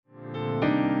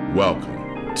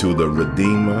Welcome to the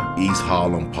Redeemer East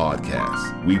Harlem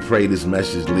podcast. We pray this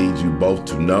message leads you both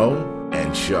to know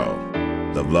and show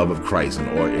the love of Christ in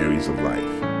all areas of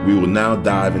life. We will now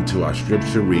dive into our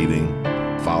scripture reading,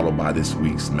 followed by this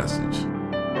week's message.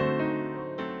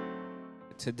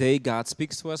 Today, God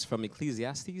speaks to us from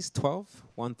Ecclesiastes 12,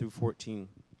 1 through 14.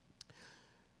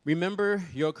 Remember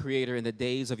your Creator in the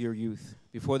days of your youth,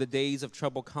 before the days of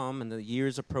trouble come and the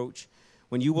years approach,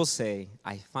 when you will say,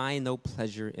 I find no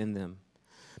pleasure in them.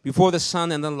 Before the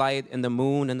sun and the light and the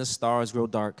moon and the stars grow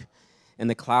dark, and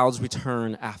the clouds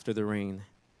return after the rain.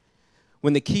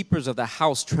 When the keepers of the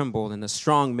house tremble and the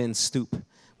strong men stoop,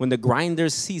 when the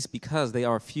grinders cease because they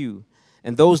are few,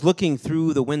 and those looking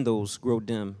through the windows grow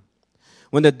dim.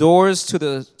 When the doors to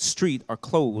the street are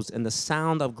closed and the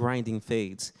sound of grinding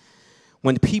fades.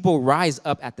 When people rise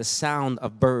up at the sound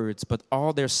of birds, but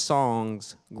all their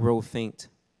songs grow faint.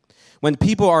 When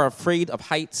people are afraid of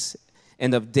heights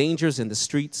and of dangers in the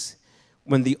streets,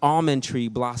 when the almond tree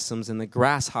blossoms and the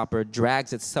grasshopper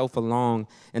drags itself along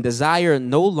and desire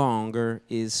no longer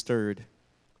is stirred,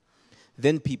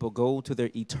 then people go to their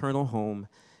eternal home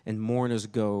and mourners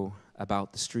go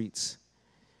about the streets.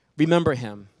 Remember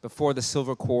him before the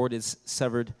silver cord is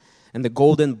severed and the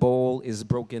golden bowl is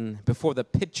broken, before the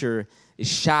pitcher is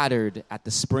shattered at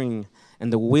the spring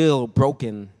and the wheel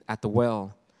broken at the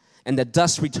well. And the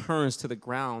dust returns to the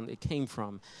ground it came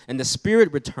from, and the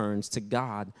spirit returns to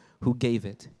God who gave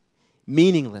it.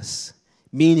 Meaningless,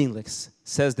 meaningless,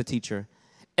 says the teacher.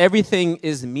 Everything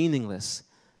is meaningless,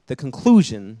 the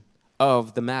conclusion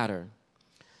of the matter.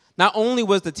 Not only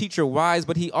was the teacher wise,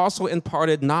 but he also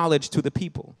imparted knowledge to the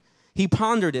people. He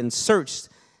pondered and searched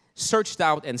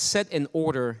out and set in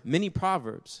order many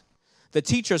proverbs. The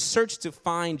teacher searched to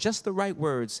find just the right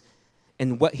words,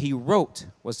 and what he wrote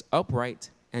was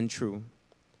upright and true.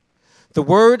 The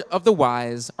word of the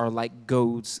wise are like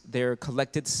goads, their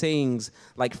collected sayings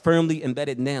like firmly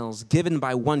embedded nails given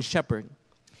by one shepherd.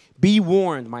 Be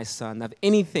warned, my son, of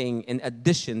anything in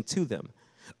addition to them.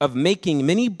 Of making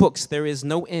many books there is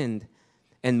no end,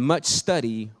 and much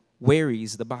study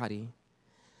wearies the body.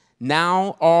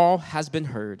 Now all has been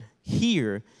heard.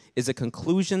 Here is a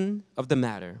conclusion of the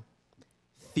matter.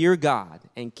 Fear God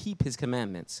and keep his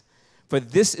commandments, for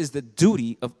this is the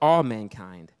duty of all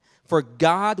mankind. For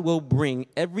God will bring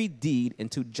every deed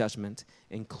into judgment,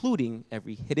 including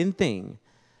every hidden thing,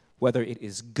 whether it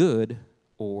is good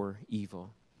or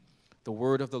evil. The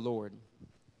word of the Lord.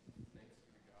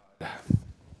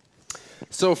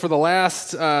 So for the last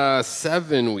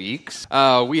 7 weeks,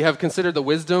 we have considered the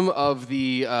wisdom of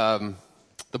the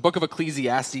book of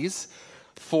Ecclesiastes.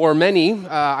 For many,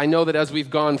 I know that as we've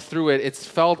gone through it, it's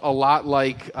felt a lot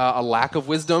like a lack of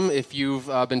wisdom. If you've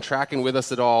been tracking with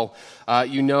us at all,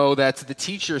 you know that the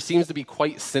teacher seems to be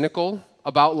quite cynical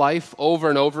about life over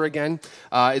and over again.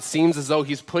 It seems as though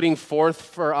he's putting forth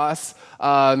for us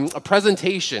a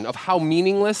presentation of how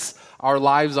meaningless our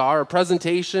lives are, a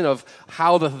presentation of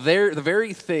how the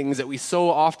very things that we so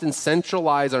often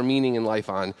centralize our meaning in life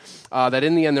on, that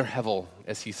in the end they're hevel,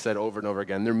 as he said over and over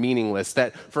again. They're meaningless.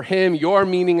 That for him, your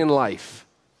meaning in life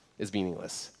is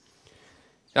meaningless.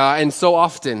 And so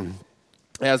often,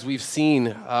 as we've seen,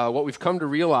 what we've come to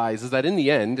realize is that in the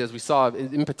end, as we saw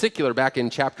in particular back in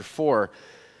chapter 4,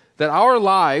 that our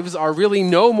lives are really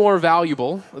no more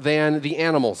valuable than the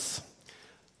animals.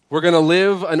 We're going to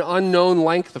live an unknown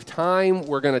length of time,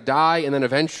 we're going to die, and then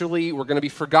eventually we're going to be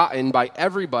forgotten by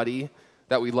everybody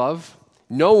that we love.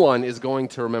 No one is going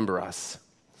to remember us.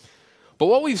 But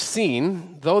what we've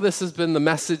seen, though this has been the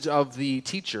message of the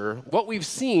teacher, what we've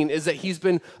seen is that he's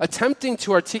been attempting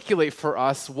to articulate for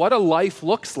us what a life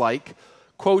looks like,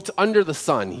 quote, under the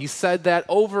sun. He said that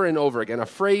over and over again, a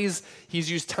phrase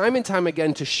he's used time and time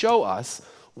again to show us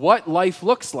what life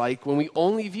looks like when we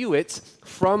only view it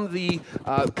from the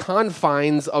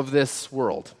confines of this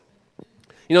world.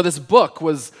 You know, this book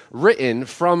was written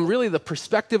from really the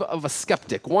perspective of a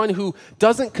skeptic, one who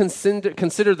doesn't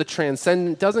consider the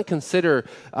transcendent, doesn't consider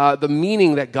the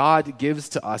meaning that God gives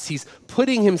to us. He's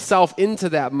putting himself into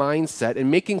that mindset and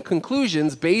making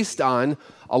conclusions based on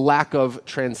a lack of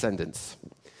transcendence.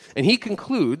 And he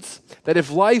concludes that if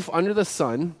life under the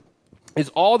sun is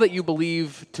all that you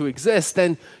believe to exist,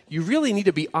 then you really need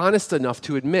to be honest enough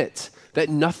to admit that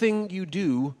nothing you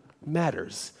do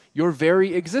matters. Your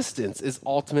very existence is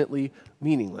ultimately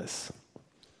meaningless.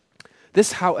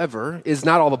 This, however, is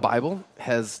not all the Bible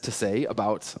has to say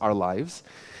about our lives.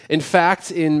 In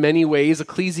fact, in many ways,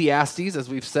 Ecclesiastes, as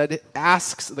we've said,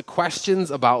 asks the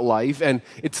questions about life, and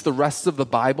it's the rest of the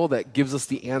Bible that gives us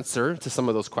the answer to some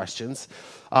of those questions.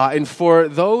 And for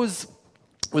those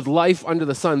with life under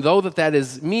the sun, though that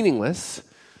is meaningless,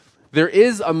 there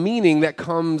is a meaning that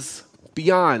comes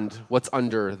beyond what's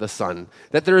under the sun,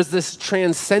 that there is this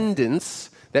transcendence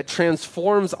that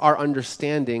transforms our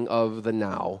understanding of the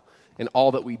now and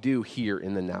all that we do here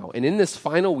in the now. And in this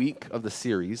final week of the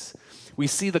series, we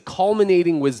see the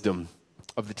culminating wisdom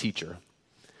of the teacher.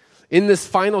 In this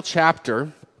final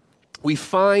chapter, we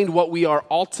find what we are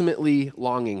ultimately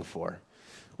longing for,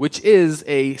 which is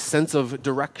a sense of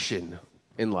direction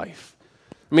in life.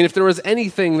 I mean, if there was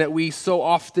anything that we so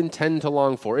often tend to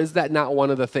long for, is that not one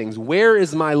of the things? Where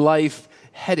is my life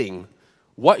heading?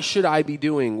 What should I be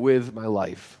doing with my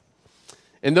life?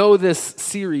 And though this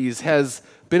series has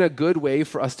been a good way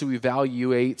for us to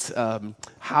evaluate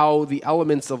how the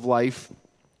elements of life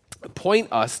point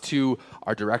us to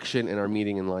our direction and our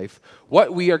meaning in life,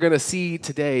 what we are going to see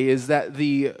today is that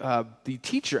the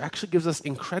teacher actually gives us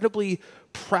incredibly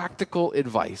practical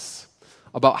advice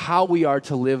about how we are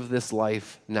to live this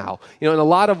life now. You know, in a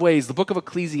lot of ways, the book of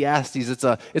Ecclesiastes, it's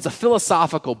a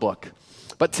philosophical book.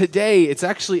 But today, it's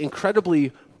actually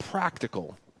incredibly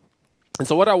practical. And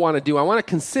so what I want to do, I want to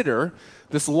consider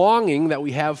this longing that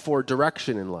we have for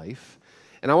direction in life.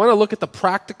 And I want to look at the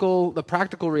practical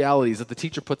realities that the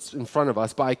teacher puts in front of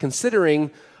us by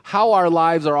considering how our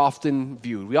lives are often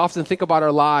viewed. We often think about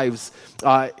our lives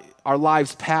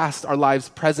past, our lives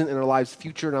present, and our lives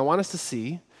future. And I want us to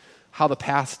see how the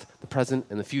past, the present,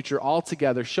 and the future all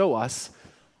together show us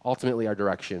ultimately our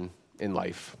direction in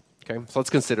life. Okay, so let's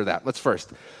consider that.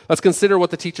 Let's consider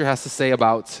what the teacher has to say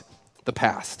about the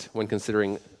past when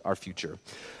considering our future.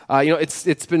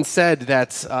 It's been said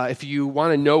that if you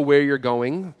want to know where you're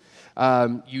going,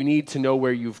 you need to know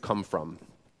where you've come from.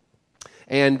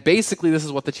 And basically, this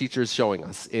is what the teacher is showing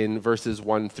us in verses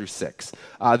 1 through 6.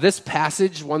 This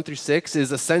passage, 1 through 6,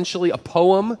 is essentially a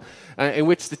poem in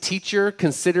which the teacher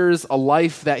considers a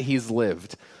life that he's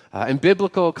lived. And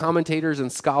biblical commentators and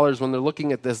scholars, when they're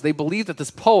looking at this, they believe that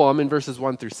this poem in verses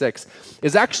 1 through 6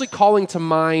 is actually calling to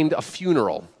mind a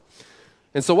funeral.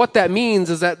 And so what that means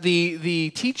is that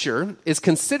the teacher is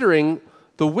considering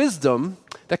the wisdom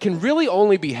that can really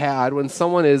only be had when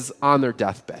someone is on their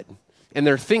deathbed and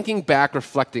they're thinking back,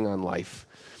 reflecting on life.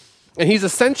 And he's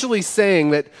essentially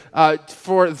saying that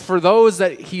for those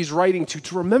that he's writing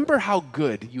to remember how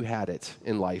good you had it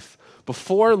in life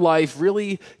before life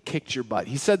really kicked your butt.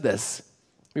 He said this.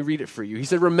 Let me read it for you. He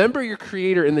said, "Remember your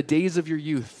Creator in the days of your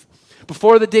youth,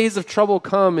 before the days of trouble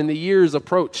come and the years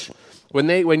approach,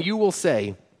 when you will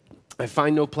say, I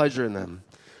find no pleasure in them.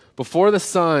 Before the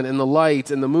sun and the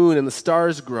light and the moon and the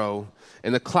stars grow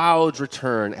and the clouds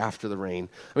return after the rain."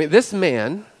 I mean, this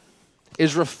man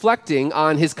is reflecting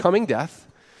on his coming death,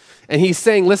 and he's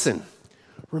saying, listen,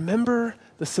 remember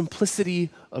the simplicity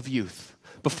of youth,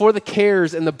 before the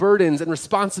cares and the burdens and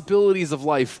responsibilities of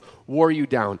life wore you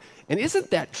down. And isn't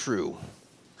that true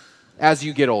as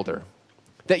you get older?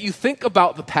 That you think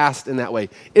about the past in that way.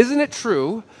 Isn't it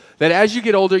true that as you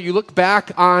get older, you look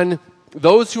back on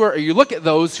you look at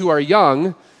those who are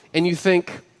young, and you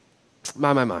think,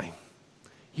 my,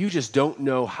 you just don't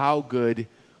know how good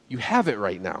you have it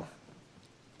right now.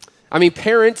 I mean,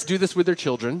 parents do this with their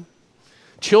children.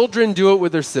 Children do it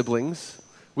with their siblings.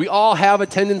 We all have a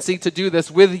tendency to do this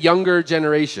with younger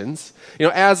generations. You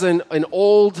know, as an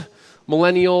old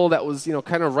millennial that was,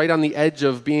 kind of right on the edge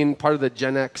of being part of the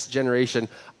Gen X generation,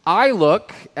 I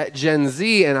look at Gen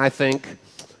Z and I think,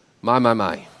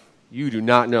 my, you do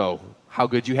not know how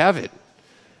good you have it.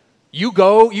 You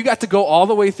got to go all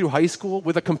the way through high school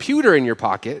with a computer in your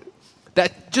pocket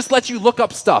that just lets you look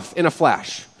up stuff in a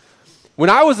flash. When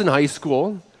I was in high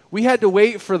school, we had to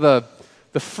wait for the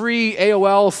free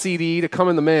AOL CD to come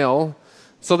in the mail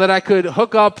so that I could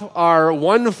hook up our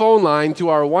one phone line to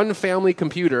our one family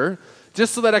computer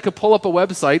just so that I could pull up a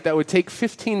website that would take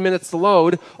 15 minutes to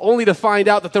load, only to find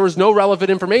out that there was no relevant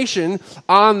information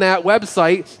on that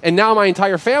website, and now my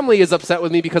entire family is upset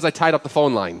with me because I tied up the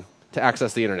phone line to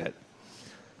access the internet.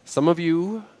 Some of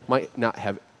you might not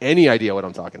have any idea what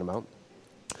I'm talking about.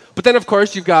 But then, of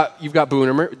course, you've got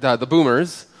the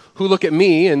boomers who look at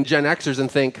me and Gen Xers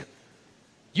and think,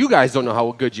 you guys don't know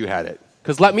how good you had it.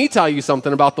 Because let me tell you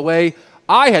something about the way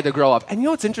I had to grow up. And you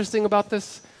know what's interesting about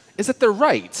this? Is that they're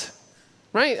right.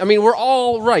 Right? I mean, we're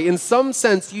all right. In some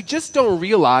sense, you just don't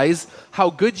realize how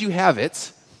good you have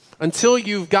it until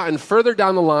you've gotten further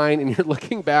down the line and you're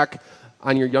looking back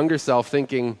on your younger self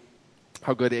thinking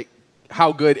how good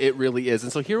it really is.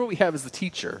 And so here what we have is the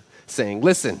teacher saying,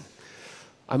 listen,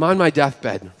 I'm on my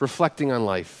deathbed reflecting on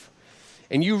life.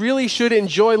 And you really should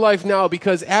enjoy life now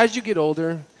because as you get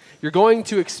older, you're going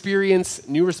to experience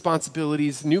new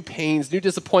responsibilities, new pains, new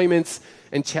disappointments,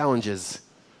 and challenges.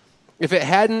 If it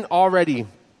hasn't already,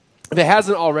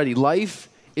 life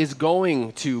is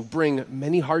going to bring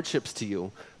many hardships to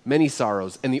you, many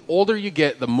sorrows. And the older you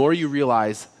get, the more you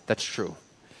realize that's true.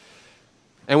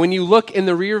 And when you look in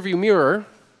the rearview mirror,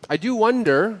 I do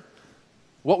wonder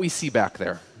what we see back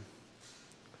there.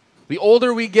 The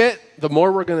older we get, the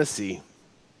more we're going to see.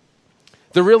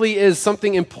 There really is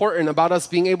something important about us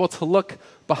being able to look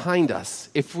behind us.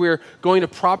 If we're going to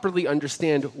properly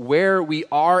understand where we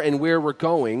are and where we're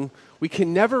going, we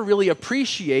can never really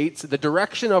appreciate the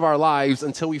direction of our lives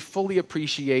until we fully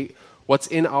appreciate what's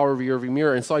in our rearview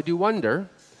mirror. And so I do wonder,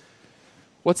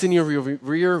 what's in your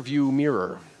rearview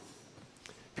mirror?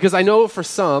 Because I know for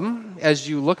some, as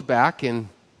you look back and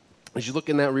as you look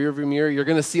in that rearview mirror, you're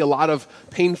going to see a lot of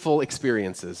painful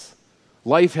experiences.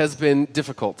 Life has been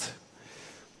difficult.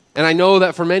 And I know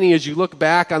that for many, as you look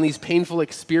back on these painful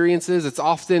experiences, it's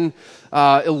often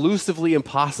elusively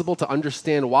impossible to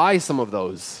understand why some of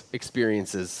those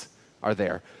experiences are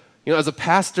there. You know, as a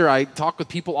pastor, I talk with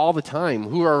people all the time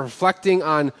who are reflecting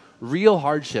on real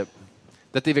hardship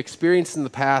that they've experienced in the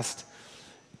past,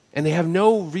 and they have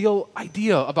no real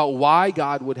idea about why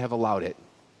God would have allowed it.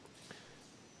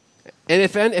 And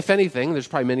if anything, there's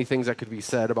probably many things that could be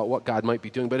said about what God might be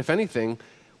doing, but if anything,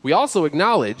 we also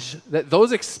acknowledge that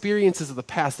those experiences of the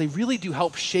past, they really do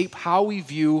help shape how we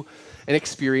view and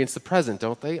experience the present,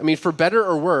 don't they? I mean, for better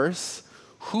or worse,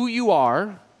 who you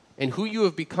are and who you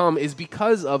have become is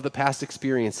because of the past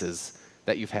experiences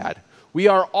that you've had. We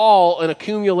are all an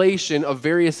accumulation of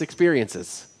various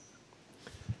experiences.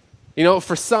 You know,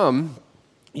 for some,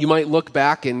 you might look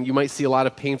back and you might see a lot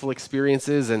of painful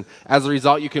experiences, and as a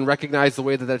result, you can recognize the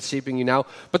way that that's shaping you now.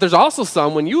 But there's also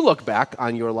some, when you look back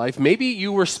on your life, maybe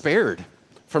you were spared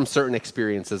from certain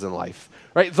experiences in life,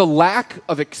 right? The lack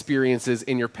of experiences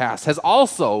in your past has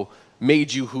also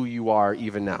made you who you are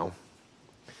even now.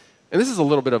 And this is a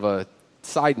little bit of a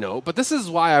side note, but this is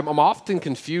why I'm often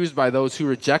confused by those who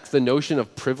reject the notion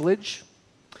of privilege.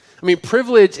 I mean,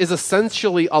 privilege is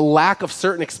essentially a lack of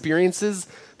certain experiences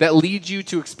that lead you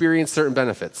to experience certain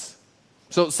benefits.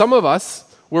 So some of us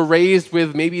were raised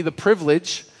with maybe the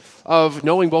privilege of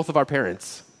knowing both of our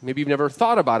parents. Maybe you've never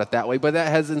thought about it that way, but that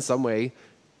has in some way,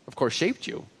 of course, shaped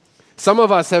you. Some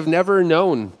of us have never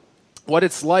known what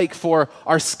it's like for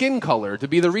our skin color to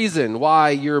be the reason why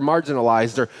you're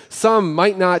marginalized, or some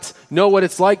might not know what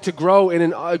it's like to grow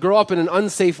up in an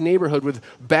unsafe neighborhood with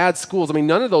bad schools. I mean,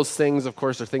 none of those things, of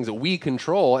course, are things that we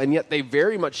control, and yet they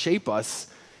very much shape us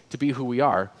to be who we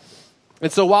are.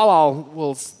 And so while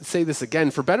we'll say this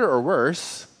again, for better or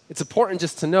worse, it's important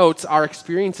just to note our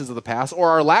experiences of the past, or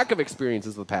our lack of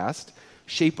experiences of the past,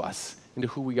 shape us into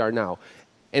who we are now.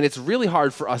 And it's really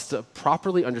hard for us to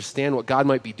properly understand what God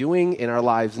might be doing in our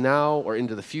lives now or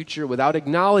into the future without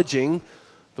acknowledging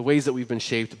the ways that we've been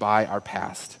shaped by our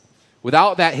past.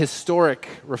 Without that historic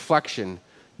reflection,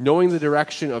 knowing the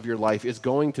direction of your life is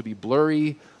going to be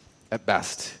blurry at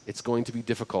best. It's going to be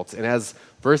difficult. And as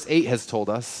verse 8 has told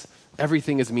us,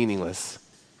 everything is meaningless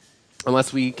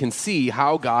unless we can see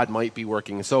how God might be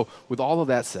working. So with all of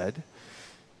that said,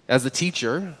 as a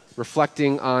teacher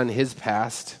reflecting on his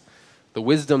past, the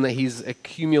wisdom that he's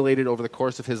accumulated over the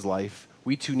course of his life,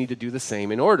 we too need to do the same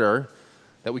in order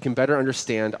that we can better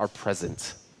understand our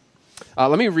present.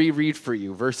 Let me reread for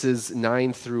you verses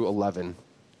 9 through 11.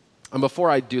 And before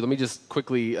I do, let me just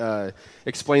quickly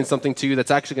explain something to you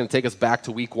that's actually going to take us back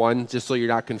to week 1, just so you're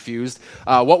not confused.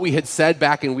 What we had said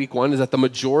back in week 1 is that the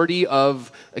majority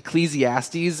of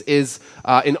Ecclesiastes is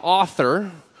an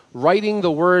author writing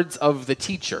the words of the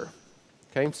teacher.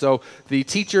 Okay, so the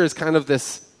teacher is kind of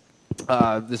this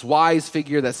wise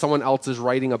figure that someone else is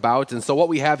writing about. And so what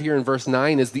we have here in verse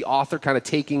 9 is the author kind of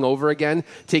taking over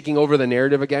the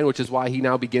narrative again, which is why he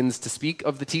now begins to speak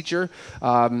of the teacher.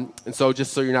 And so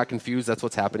just so you're not confused, that's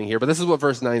what's happening here. But this is what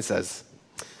verse 9 says.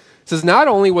 It says, "Not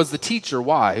only was the teacher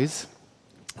wise,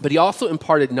 but he also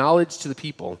imparted knowledge to the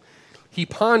people. He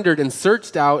pondered and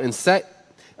searched out and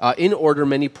set in order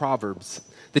many proverbs.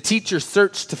 The teacher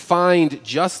searched to find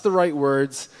just the right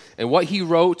words, and what he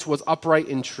wrote was upright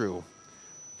and true.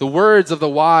 The words of the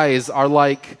wise are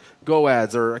like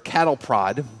goads, or a cattle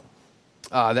prod,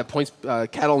 that points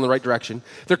cattle in the right direction.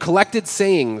 They're collected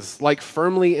sayings like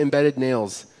firmly embedded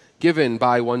nails given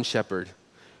by one shepherd.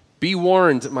 Be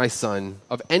warned, my son,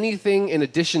 of anything in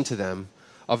addition to them,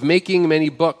 of making many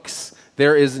books.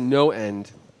 There is no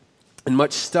end, and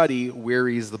much study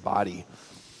wearies the body."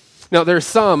 Now, there are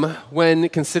some, when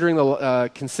considering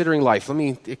life, let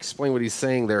me explain what he's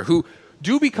saying there, who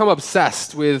do become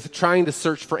obsessed with trying to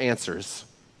search for answers.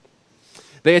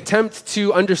 They attempt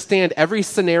to understand every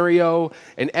scenario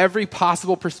and every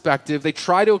possible perspective. They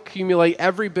try to accumulate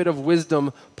every bit of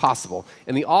wisdom possible.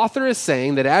 And the author is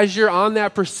saying that as you're on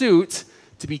that pursuit,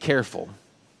 to be careful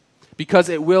because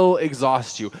it will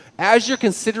exhaust you. As you're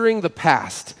considering the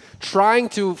past, trying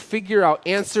to figure out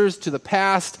answers to the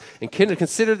past and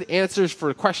consider the answers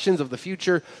for questions of the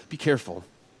future, be careful.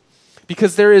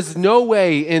 Because there is no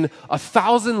way in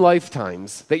 1,000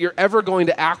 lifetimes that you're ever going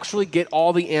to actually get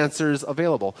all the answers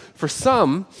available. For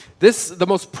some, the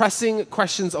most pressing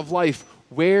questions of life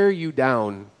wear you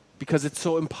down because it's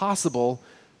so impossible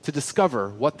to discover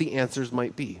what the answers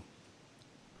might be.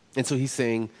 And so he's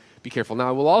saying, be careful. Now,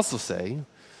 I will also say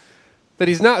that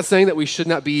he's not saying that we should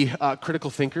not be critical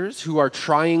thinkers who are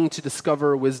trying to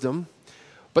discover wisdom,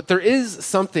 but there is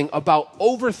something about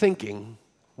overthinking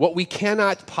what we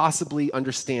cannot possibly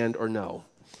understand or know.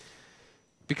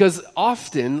 Because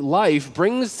often life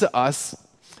brings to us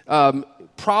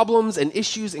problems and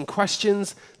issues and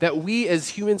questions that we as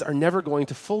humans are never going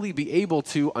to fully be able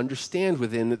to understand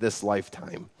within this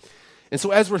lifetime. And so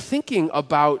as we're thinking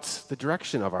about the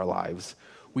direction of our lives,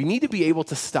 we need to be able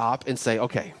to stop and say,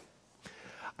 okay,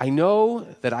 I know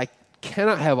that I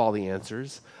cannot have all the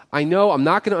answers. I know I'm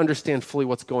not going to understand fully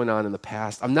what's going on in the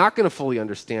past. I'm not going to fully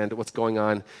understand what's going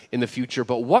on in the future,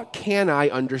 but what can I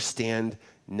understand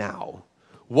now?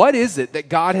 What is it that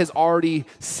God has already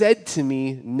said to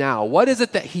me now? What is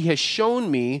it that he has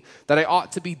shown me that I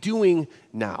ought to be doing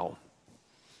now?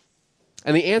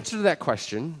 And the answer to that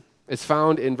question is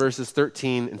found in verses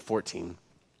 13 and 14.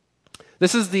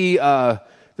 This is the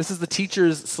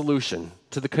teacher's solution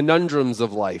to the conundrums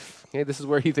of life. Okay, this is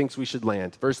where he thinks we should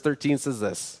land. Verse 13 says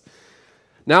this: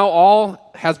 "Now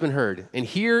all has been heard, and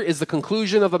here is the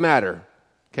conclusion of the matter."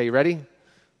 Okay, you ready?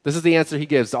 This is the answer he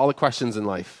gives to all the questions in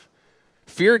life.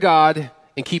 "Fear God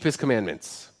and keep his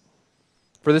commandments,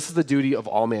 for this is the duty of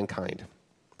all mankind."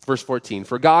 Verse 14,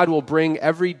 "For God will bring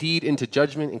every deed into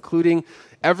judgment, including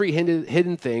every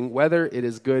hidden thing, whether it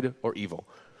is good or evil."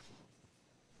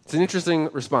 It's an interesting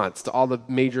response to all the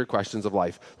major questions of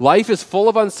life. Life is full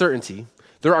of uncertainty.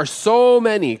 There are so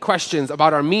many questions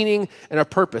about our meaning and our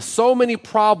purpose, so many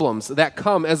problems that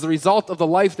come as the result of the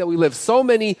life that we live, so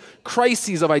many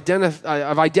crises of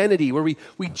identity where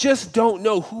we just don't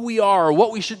know who we are or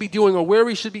what we should be doing or where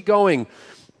we should be going.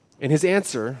 And his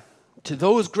answer to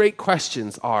those great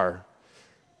questions are,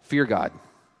 fear God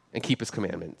and keep his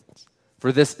commandments,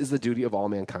 for this is the duty of all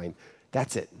mankind.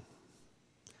 That's it.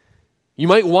 You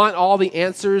might want all the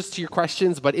answers to your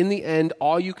questions, but in the end,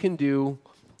 all you can do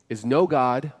is know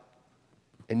God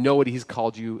and know what he's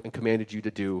called you and commanded you to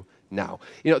do now.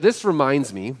 You know, this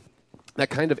reminds me, that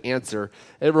kind of answer,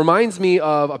 it reminds me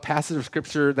of a passage of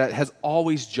scripture that has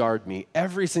always jarred me.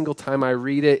 Every single time I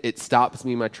read it, it stops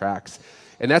me in my tracks.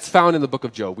 And that's found in the book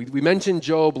of Job. We mentioned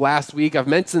Job last week. I've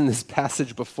mentioned this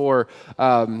passage before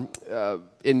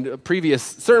in previous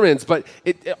sermons, but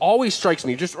it always strikes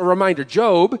me. Just a reminder,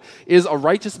 Job is a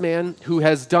righteous man who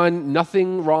has done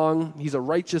nothing wrong. He's a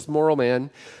righteous, moral man.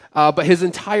 But his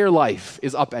entire life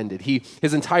is upended.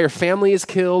 His entire family is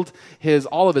killed.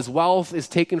 All of his wealth is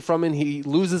taken from him. He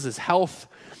loses his health.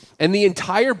 And the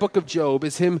entire book of Job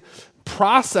is him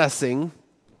processing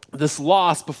this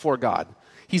loss before God.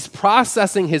 He's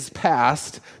processing his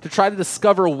past to try to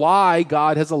discover why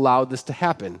God has allowed this to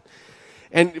happen.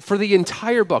 And for the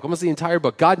entire book, almost the entire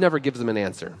book, God never gives him an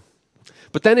answer.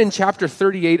 But then in chapter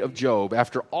 38 of Job,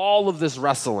 after all of this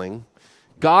wrestling,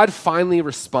 God finally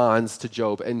responds to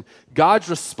Job. And God's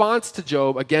response to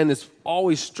Job, again,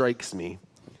 always strikes me.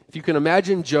 If you can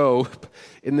imagine Job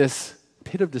in this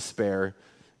pit of despair,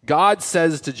 God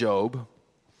says to Job,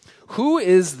 "Who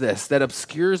is this that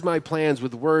obscures my plans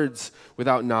with words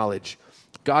without knowledge?"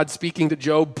 God speaking to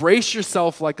Job, "Brace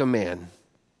yourself like a man.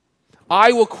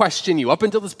 I will question you." Up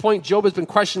until this point, Job has been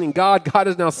questioning God. God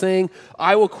is now saying,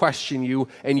 "I will question you,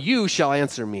 and you shall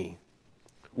answer me.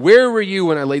 Where were you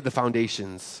when I laid the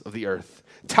foundations of the earth?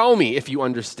 Tell me if you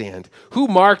understand. Who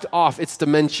marked off its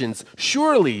dimensions?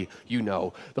 Surely you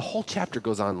know." The whole chapter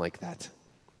goes on like that.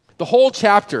 The whole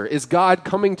chapter is God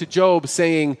coming to Job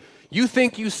saying, "You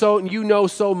think you know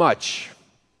so much.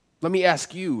 Let me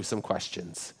ask you some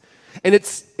questions." And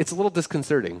it's a little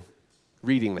disconcerting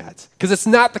reading that, because it's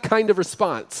not the kind of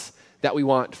response that we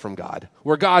want from God,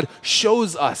 where God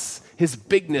shows us his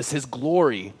bigness, his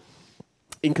glory,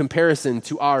 in comparison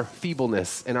to our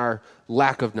feebleness and our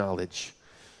lack of knowledge.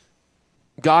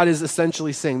 God is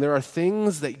essentially saying there are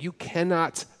things that you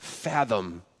cannot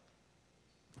fathom,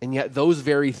 and yet those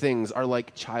very things are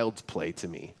like child's play to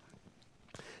me.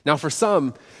 Now, for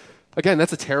some, again,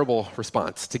 that's a terrible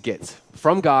response to get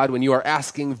from God when you are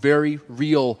asking very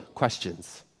real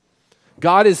questions.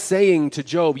 God is saying to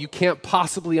Job, you can't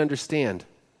possibly understand.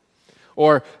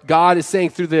 Or God is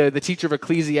saying through the teacher of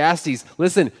Ecclesiastes,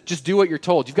 listen, just do what you're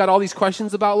told. You've got all these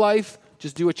questions about life,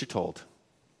 just do what you're told.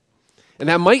 And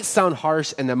that might sound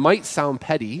harsh and that might sound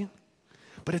petty,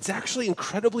 but it's actually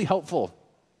incredibly helpful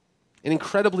and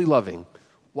incredibly loving.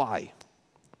 Why?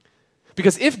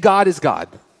 Because if God is God,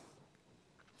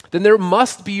 then there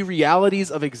must be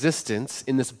realities of existence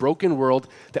in this broken world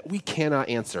that we cannot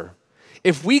answer.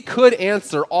 If we could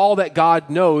answer all that God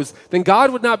knows, then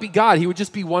God would not be God. He would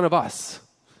just be one of us.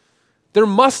 There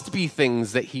must be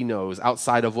things that he knows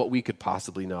outside of what we could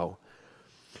possibly know.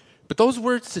 But those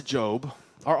words to Job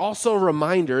are also a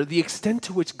reminder the extent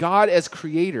to which God as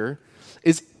creator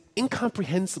is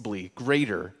incomprehensibly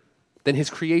greater than his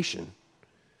creation.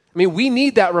 I mean, we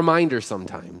need that reminder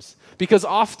sometimes because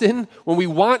often when we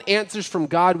want answers from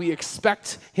God, we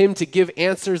expect him to give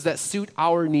answers that suit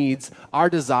our needs, our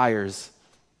desires,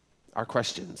 our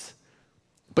questions.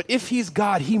 But if he's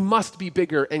God, he must be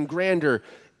bigger and grander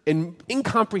and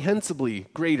incomprehensibly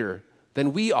greater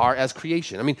than we are as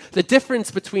creation. I mean, the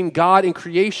difference between God and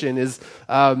creation is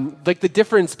like the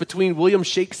difference between William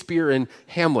Shakespeare and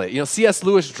Hamlet. C.S.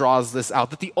 Lewis draws this out,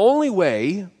 that the only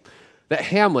way that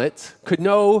Hamlet could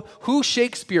know who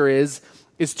Shakespeare is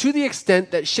to the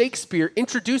extent that Shakespeare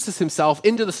introduces himself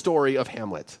into the story of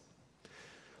Hamlet.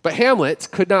 But Hamlet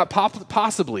could not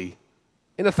possibly,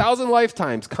 in 1,000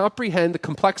 lifetimes, comprehend the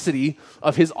complexity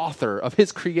of his author, of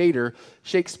his creator,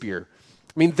 Shakespeare.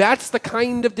 I mean, that's the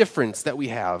kind of difference that we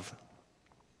have,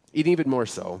 and even more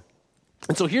so.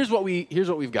 And so here's what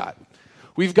we've got.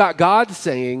 We've got God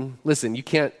saying, listen, you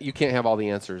can't have all the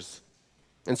answers.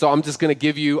 And so I'm just going to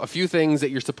give you a few things that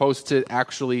you're supposed to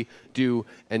actually do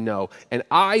and know. And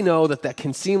I know that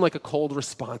can seem like a cold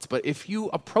response, but if you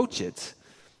approach it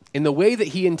in the way that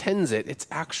he intends it, it's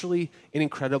actually an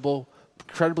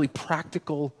incredibly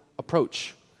practical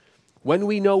approach. When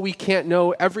we know we can't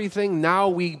know everything, now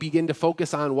we begin to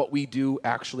focus on what we do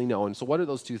actually know. And so what are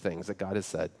those two things that God has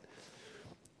said?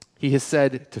 He has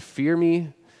said to fear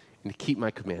me and to keep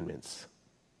my commandments.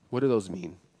 What do those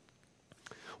mean?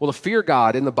 Well, to fear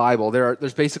God in the Bible,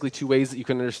 there's basically two ways that you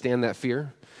can understand that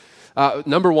fear.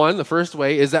 Number one, the first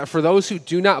way, is that for those who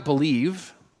do not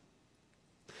believe,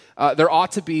 there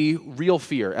ought to be real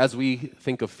fear as we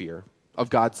think of fear,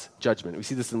 of God's judgment. We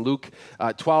see this in Luke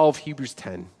 12, Hebrews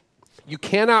 10. You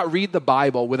cannot read the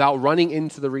Bible without running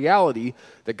into the reality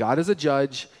that God is a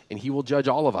judge and he will judge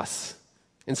all of us.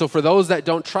 And so for those that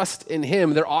don't trust in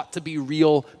him, there ought to be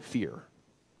real fear.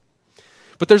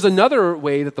 But there's another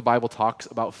way that the Bible talks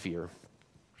about fear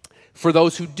for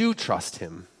those who do trust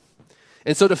him.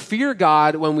 And so to fear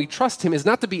God when we trust him is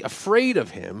not to be afraid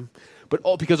of him, but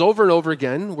because over and over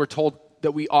again we're told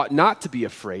that we ought not to be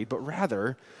afraid, but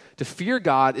rather to fear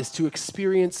God is to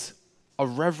experience a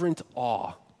reverent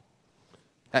awe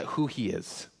at who he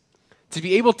is. To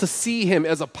be able to see him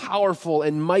as a powerful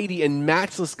and mighty and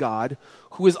matchless God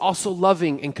who is also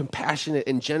loving and compassionate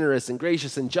and generous and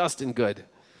gracious and just and good.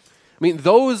 I mean,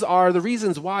 those are the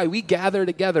reasons why we gather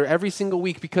together every single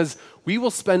week, because we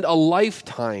will spend a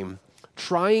lifetime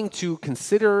trying to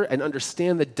consider and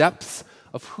understand the depths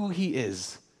of who he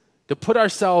is, to put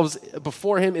ourselves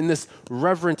before him in this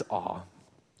reverent awe.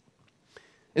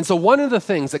 And so one of the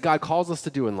things that God calls us to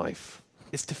do in life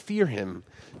is to fear him,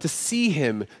 to see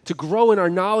him, to grow in our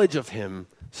knowledge of him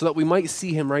so that we might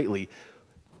see him rightly.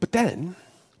 But then,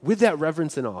 with that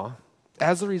reverence and awe,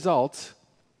 as a result,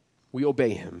 we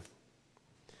obey him.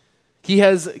 He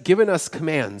has given us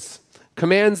commands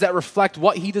that reflect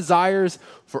what he desires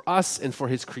for us and for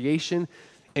his creation,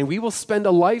 and we will spend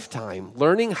a lifetime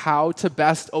learning how to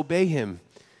best obey him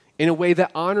in a way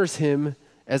that honors him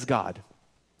as God.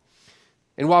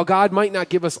 And while God might not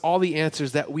give us all the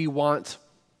answers that we want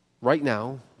right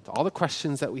now, to all the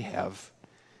questions that we have,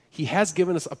 he has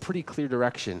given us a pretty clear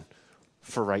direction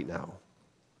for right now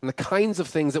and the kinds of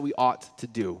things that we ought to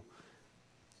do.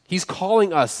 He's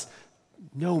calling us,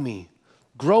 know me,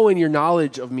 grow in your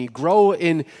knowledge of me, grow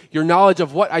in your knowledge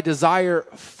of what I desire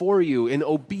for you in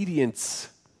obedience.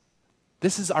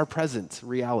 This is our present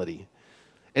reality.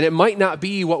 And it might not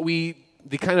be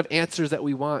the kind of answers that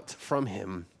we want from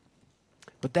him.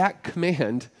 But that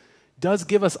command does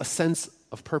give us a sense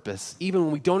of purpose, even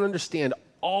when we don't understand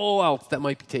all else that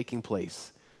might be taking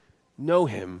place. Know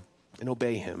him and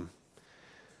obey him.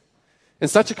 And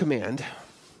such a command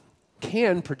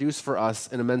can produce for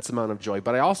us an immense amount of joy,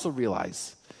 but I also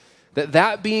realize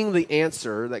that being the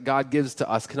answer that God gives to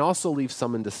us can also leave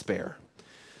some in despair,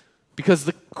 because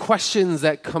the questions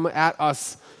that come at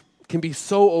us can be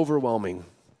so overwhelming.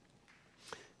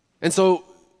 And so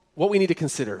what we need to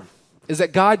consider is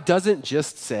that God doesn't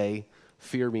just say,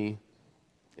 fear me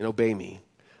and obey me,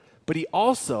 but he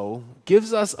also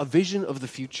gives us a vision of the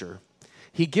future.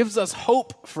 He gives us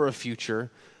hope for a future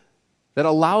that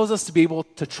allows us to be able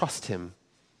to trust him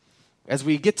as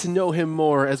we get to know him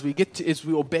more, as we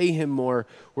obey him more,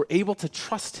 we're able to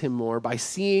trust him more by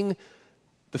seeing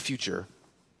the future,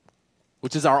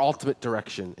 which is our ultimate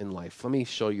direction in life. Let me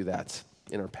show you that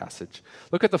in our passage.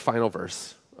 Look at the final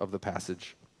verse of the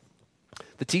passage.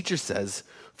 The teacher says,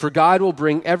 "For God will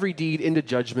bring every deed into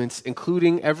judgment,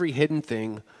 including every hidden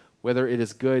thing, whether it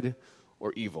is good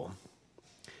or evil."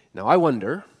 Now I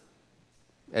wonder,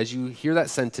 as you hear that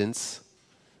sentence,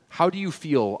 how do you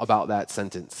feel about that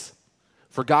sentence?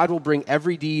 For God will bring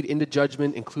every deed into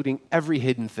judgment, including every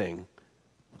hidden thing.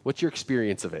 What's your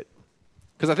experience of it?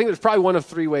 Because I think there's probably one of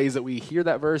three ways that we hear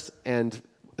that verse and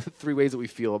three ways that we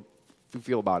feel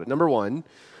about it. Number one,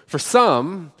 for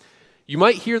some, you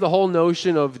might hear the whole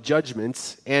notion of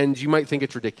judgment and you might think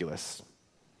it's ridiculous.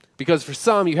 Because for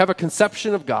some, you have a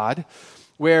conception of God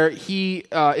where he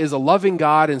is a loving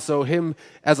God, and so him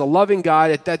as a loving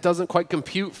God, that doesn't quite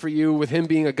compute for you with him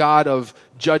being a God of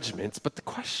judgments. But the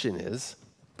question is,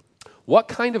 what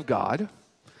kind of God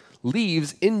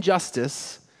leaves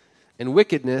injustice and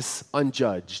wickedness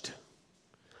unjudged?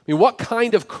 I mean, what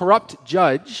kind of corrupt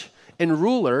judge and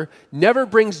ruler never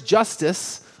brings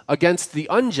justice against the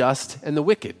unjust and the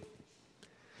wicked?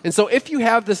 And so if you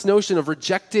have this notion of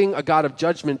rejecting a God of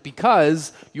judgment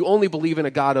because you only believe in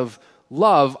a God of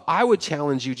love, I would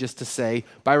challenge you just to say,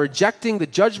 by rejecting the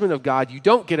judgment of God, you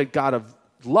don't get a God of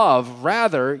love,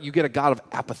 rather you get a God of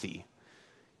apathy.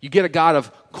 You get a God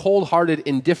of cold-hearted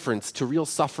indifference to real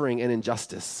suffering and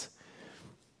injustice.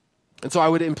 And so I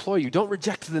would implore you, don't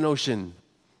reject the notion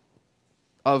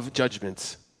of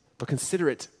judgment, but consider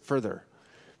it further.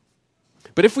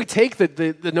 But if we take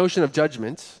the notion of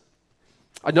judgment,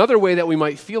 another way that we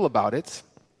might feel about it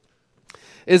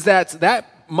is that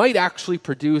might actually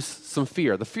produce some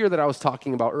fear, the fear that I was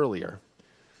talking about earlier,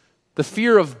 the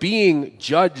fear of being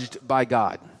judged by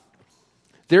God.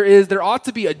 There ought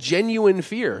to be a genuine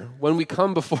fear when we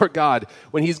come before God,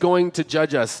 when he's going to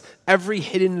judge us. Every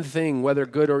hidden thing, whether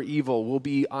good or evil, will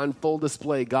be on full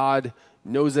display. God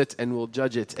knows it and will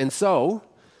judge it. And so,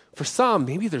 for some,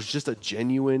 maybe there's just a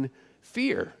genuine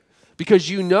fear because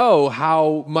you know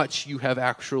how much you have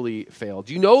actually failed.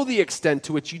 You know the extent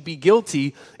to which you'd be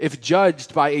guilty if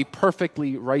judged by a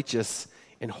perfectly righteous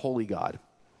and holy God.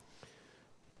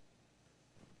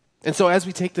 And so as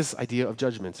we take this idea of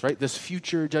judgments, right, this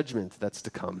future judgment that's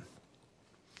to come,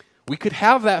 we could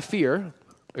have that fear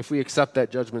if we accept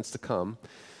that judgment's to come,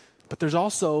 but there's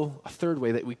also a third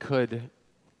way that we could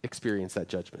experience that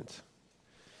judgment.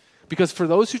 Because for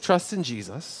those who trust in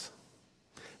Jesus,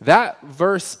 that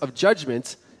verse of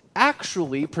judgment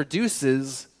actually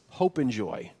produces hope and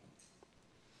joy.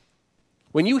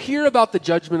 When you hear about the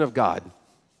judgment of God,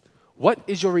 what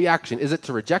is your reaction? Is it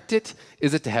to reject it?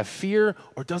 Is it to have fear?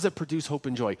 Or does it produce hope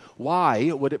and joy?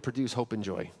 Why would it produce hope and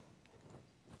joy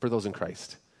for those in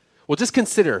Christ? Well, just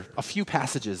consider a few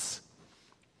passages.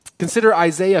 Consider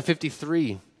Isaiah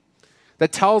 53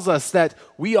 that tells us that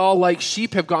we all like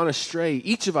sheep have gone astray.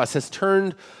 Each of us has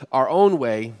turned our own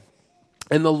way,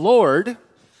 and the Lord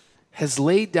has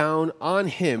laid down on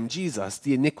him, Jesus,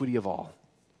 the iniquity of all.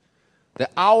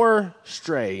 That our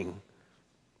straying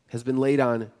has been laid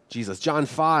on Jesus. John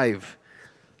 5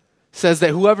 says that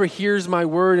whoever hears my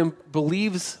word and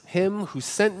believes him who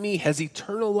sent me has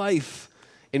eternal life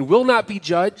and will not be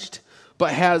judged,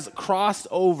 but has crossed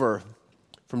over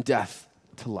from death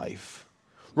to life.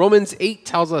 Romans 8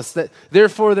 tells us that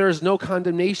therefore there is no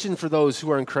condemnation for those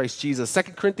who are in Christ Jesus. 2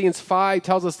 Corinthians 5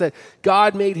 tells us that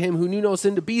God made him who knew no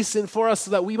sin to be sin for us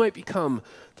so that we might become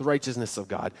the righteousness of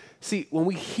God. See, when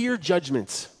we hear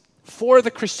judgments for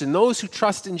the Christian, those who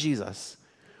trust in Jesus,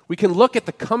 we can look at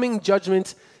the coming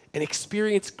judgment and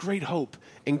experience great hope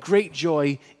and great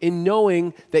joy in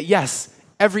knowing that yes,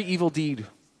 every evil deed,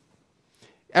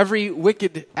 every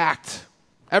wicked act,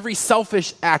 every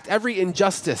selfish act, every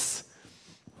injustice,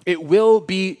 it will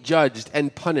be judged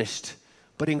and punished.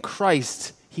 But in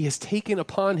Christ, he has taken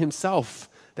upon himself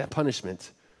that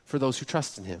punishment for those who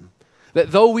trust in him.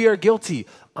 That though we are guilty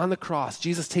on the cross,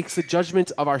 Jesus takes the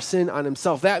judgment of our sin on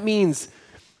himself. That means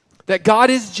that God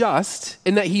is just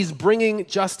in that he's bringing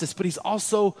justice, but he's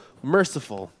also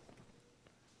merciful,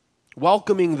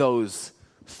 welcoming those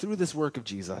through this work of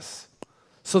Jesus.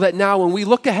 So that now when we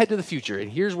look ahead to the future,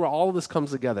 and here's where all of this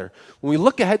comes together, when we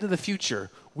look ahead to the future,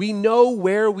 we know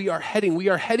where we are heading. We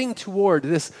are heading toward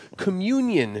this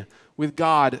communion with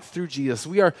God through Jesus.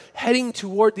 We are heading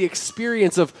toward the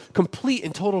experience of complete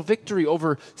and total victory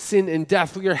over sin and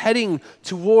death. We are heading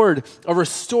toward a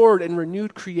restored and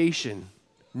renewed creation,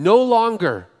 no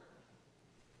longer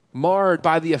marred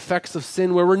by the effects of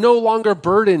sin, where we're no longer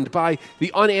burdened by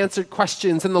the unanswered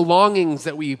questions and the longings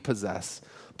that we possess,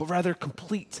 but rather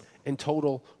complete and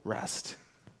total rest.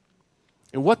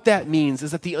 And what that means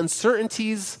is that the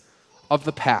uncertainties of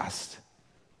the past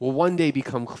will one day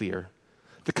become clear.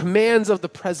 The commands of the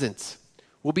present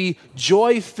will be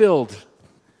joy-filled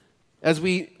as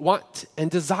we want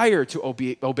and desire to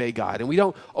obey God. And we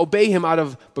don't obey him out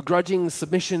of begrudging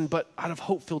submission, but out of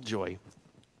hope-filled joy.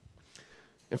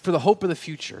 And for the hope of the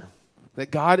future, that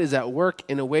God is at work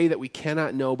in a way that we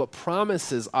cannot know, but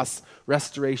promises us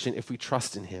restoration if we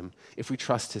trust in him, if we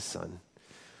trust his Son.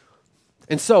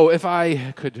 And so, if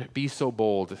I could be so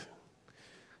bold,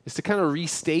 is to kind of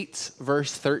restate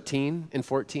verse 13 and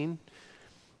 14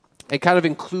 and kind of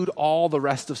include all the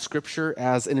rest of Scripture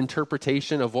as an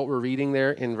interpretation of what we're reading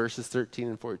there in verses 13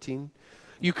 and 14.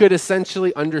 You could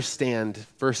essentially understand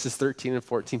verses 13 and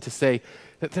 14 to say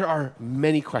that there are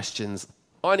many questions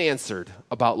unanswered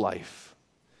about life.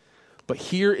 But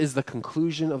here is the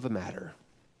conclusion of the matter.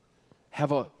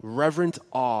 Have a reverent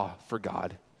awe for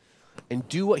God and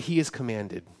do what he has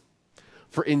commanded.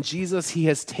 For in Jesus he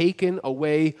has taken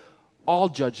away all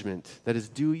judgment that is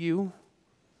due you,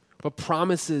 but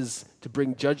promises to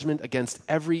bring judgment against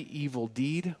every evil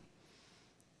deed.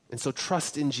 And so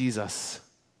trust in Jesus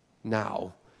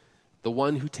now, the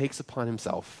one who takes upon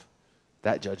himself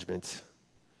that judgment,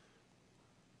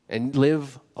 and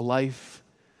live a life,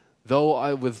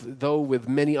 though with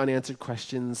many unanswered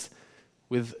questions,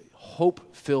 with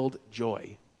hope-filled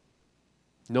joy,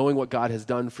 knowing what God has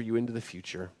done for you into the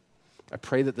future. I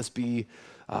pray that this be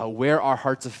where our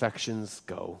heart's affections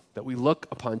go, that we look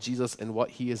upon Jesus and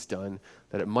what he has done,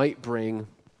 that it might bring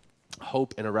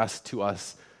hope and a rest to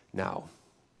us now.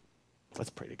 Let's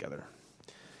pray together.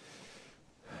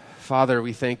 Father,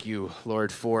 we thank you,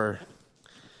 Lord, for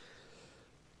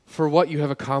what you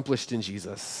have accomplished in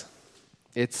Jesus.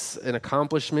 It's an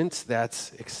accomplishment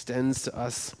that extends to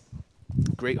us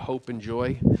great hope and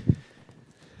joy.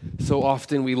 So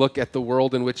often we look at the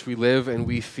world in which we live and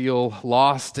we feel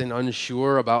lost and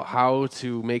unsure about how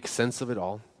to make sense of it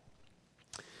all.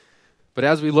 But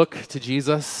as we look to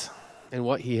Jesus and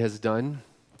what he has done,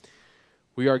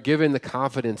 we are given the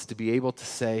confidence to be able to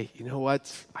say, you know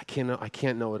what, I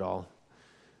can't know it all,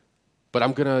 but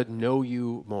I'm going to know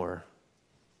you more.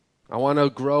 I want to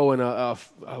grow in a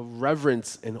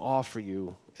reverence and awe for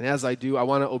you. And as I do, I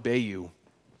want to obey you.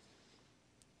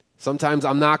 Sometimes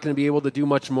I'm not going to be able to do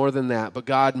much more than that, but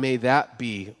God, may that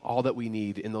be all that we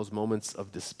need in those moments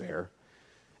of despair.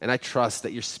 And I trust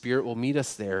that your Spirit will meet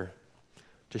us there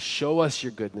to show us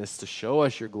your goodness, to show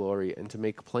us your glory, and to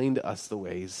make plain to us the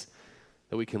ways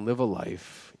that we can live a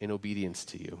life in obedience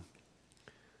to you.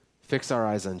 Fix our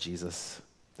eyes on Jesus,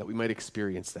 that we might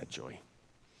experience that joy.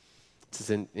 This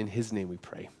is in his name we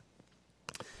pray.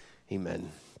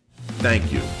 Amen.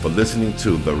 Thank you for listening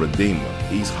to the Redeemer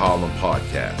East Harlem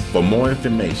podcast. For more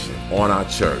information on our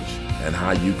church and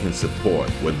how you can support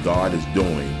what God is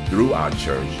doing through our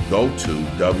church, go to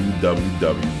www.reh.nyc.